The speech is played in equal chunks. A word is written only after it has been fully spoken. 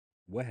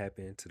What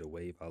happened to the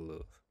wave I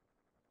love?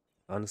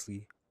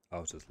 Honestly, I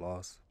was just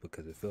lost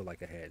because it felt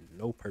like I had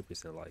no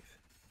purpose in life.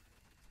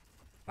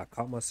 I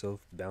caught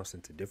myself bouncing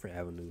to different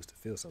avenues to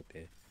feel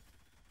something,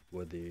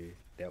 whether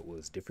that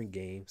was different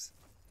games,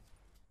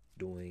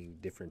 doing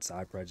different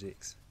side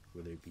projects,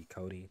 whether it be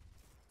coding,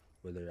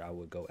 whether I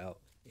would go out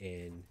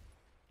and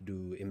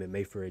do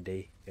MMA for a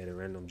day at a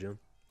random gym,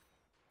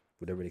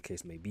 whatever the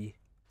case may be,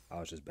 I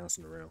was just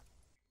bouncing around.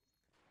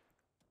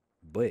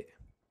 But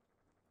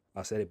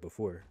I said it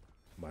before,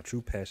 my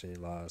true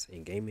passion lies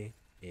in gaming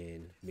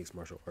and mixed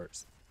martial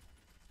arts.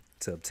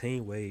 To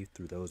obtain wave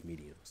through those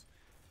mediums,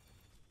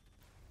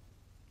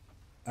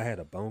 I had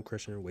a bone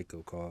crushing wake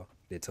up call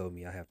that told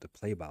me I have to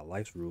play by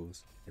life's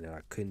rules and that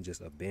I couldn't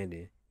just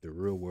abandon the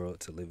real world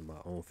to live in my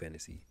own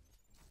fantasy.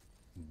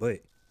 But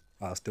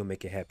I'll still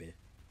make it happen.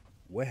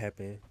 What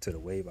happened to the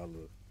wave I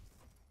love?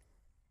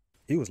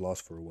 He was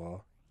lost for a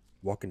while,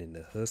 walking in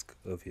the husk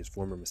of his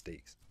former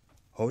mistakes,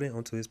 holding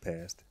onto his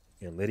past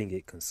and letting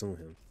it consume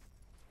him,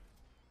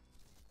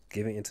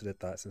 giving into the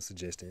thoughts and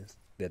suggestions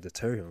that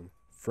deter him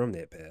from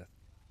that path.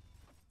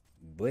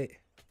 But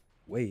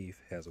Wave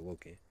has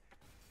awoken.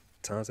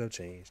 Times have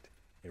changed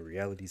and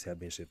realities have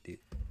been shifted.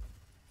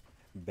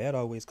 Bad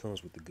always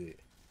comes with the good.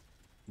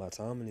 My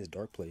time in this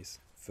dark place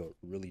felt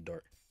really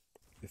dark.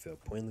 It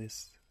felt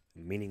pointless,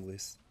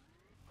 meaningless.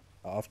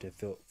 I often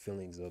felt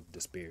feelings of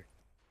despair.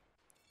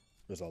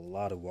 There's a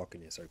lot of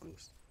walking in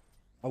circles.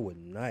 I would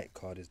not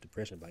call this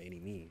depression by any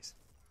means.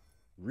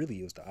 Really,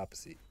 it was the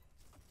opposite.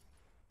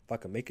 If I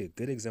could make a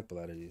good example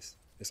out of this,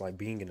 it's like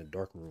being in a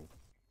dark room.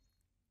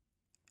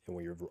 And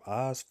when your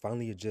eyes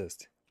finally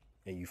adjust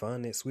and you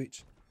find that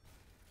switch,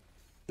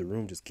 the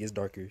room just gets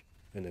darker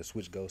and the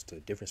switch goes to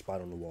a different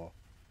spot on the wall.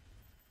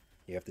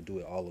 You have to do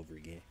it all over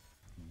again.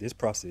 This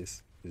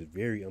process is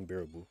very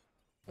unbearable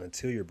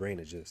until your brain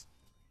adjusts.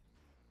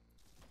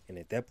 And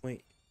at that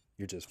point,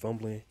 you're just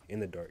fumbling in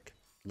the dark,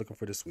 looking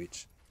for the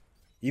switch,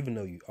 even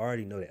though you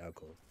already know the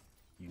outcome.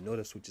 You know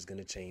the switch is going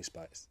to change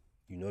spots.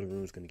 You know the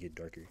room's going to get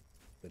darker,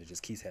 but it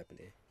just keeps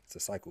happening. It's a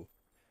cycle.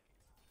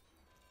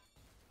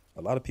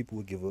 A lot of people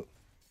would give up,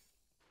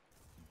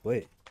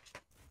 but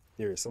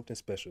there is something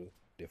special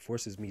that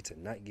forces me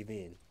to not give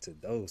in to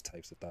those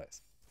types of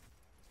thoughts.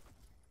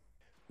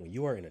 When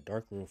you are in a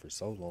dark room for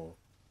so long,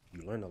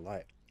 you learn a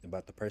lot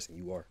about the person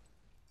you are,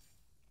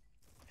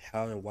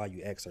 how and why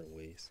you act certain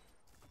ways,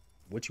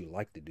 what you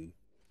like to do,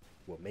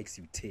 what makes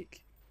you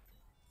tick.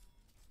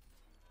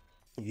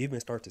 You even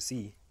start to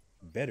see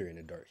better in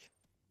the dark.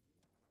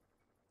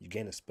 You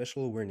gain a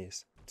special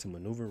awareness to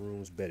maneuver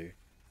rooms better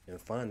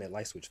and find that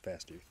light switch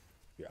faster.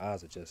 Your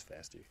eyes adjust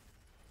faster.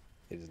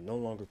 It is no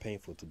longer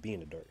painful to be in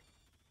the dark.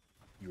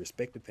 You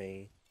respect the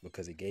pain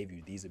because it gave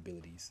you these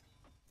abilities.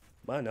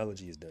 My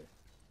analogy is done,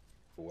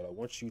 but what I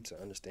want you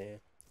to understand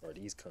are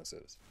these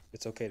concepts.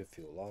 It's okay to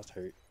feel lost,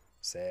 hurt,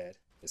 sad,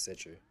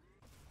 etc.,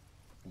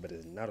 but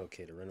it's not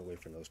okay to run away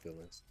from those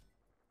feelings.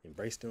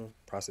 Embrace them,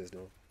 process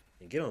them,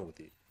 and get on with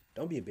it.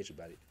 Don't be a bitch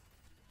about it.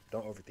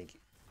 Don't overthink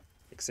it.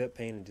 Accept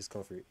pain and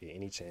discomfort at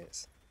any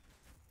chance.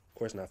 Of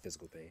course, not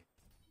physical pain.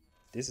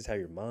 This is how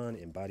your mind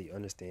and body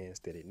understands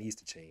that it needs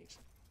to change.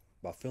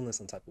 By feeling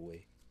some type of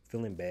way,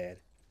 feeling bad,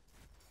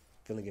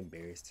 feeling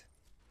embarrassed,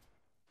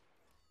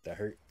 the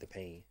hurt, the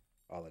pain,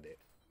 all of that.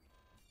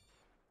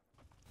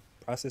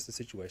 Process the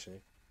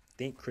situation,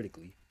 think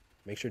critically,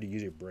 make sure to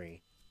use your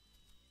brain.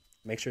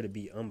 Make sure to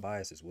be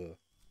unbiased as well,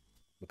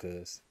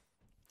 because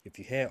if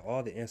you had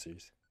all the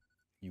answers,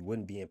 you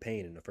wouldn't be in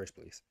pain in the first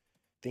place.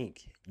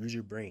 Think, use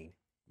your brain,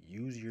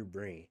 use your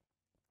brain.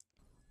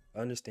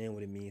 Understand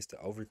what it means to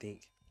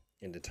overthink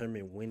and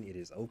determine when it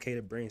is okay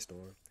to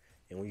brainstorm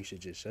and when you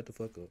should just shut the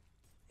fuck up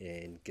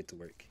and get to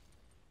work.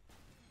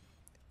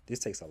 This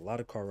takes a lot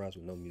of car rides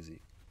with no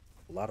music,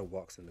 a lot of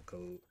walks in the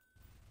cold,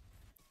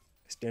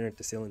 staring at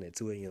the ceiling at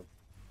 2 a.m.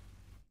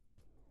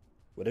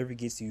 Whatever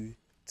gets you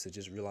to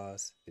just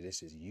realize that it's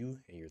just you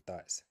and your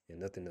thoughts and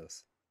nothing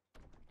else.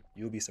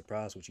 You'll be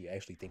surprised what you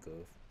actually think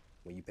of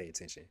when you pay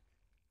attention.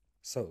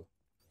 So,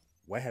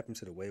 what happened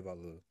to the wave I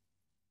love?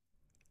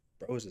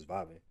 Bro was just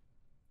vibing.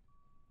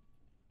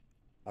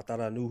 I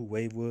thought I knew who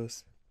Wave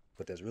was,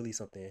 but that's really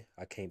something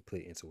I can't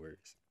put into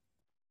words.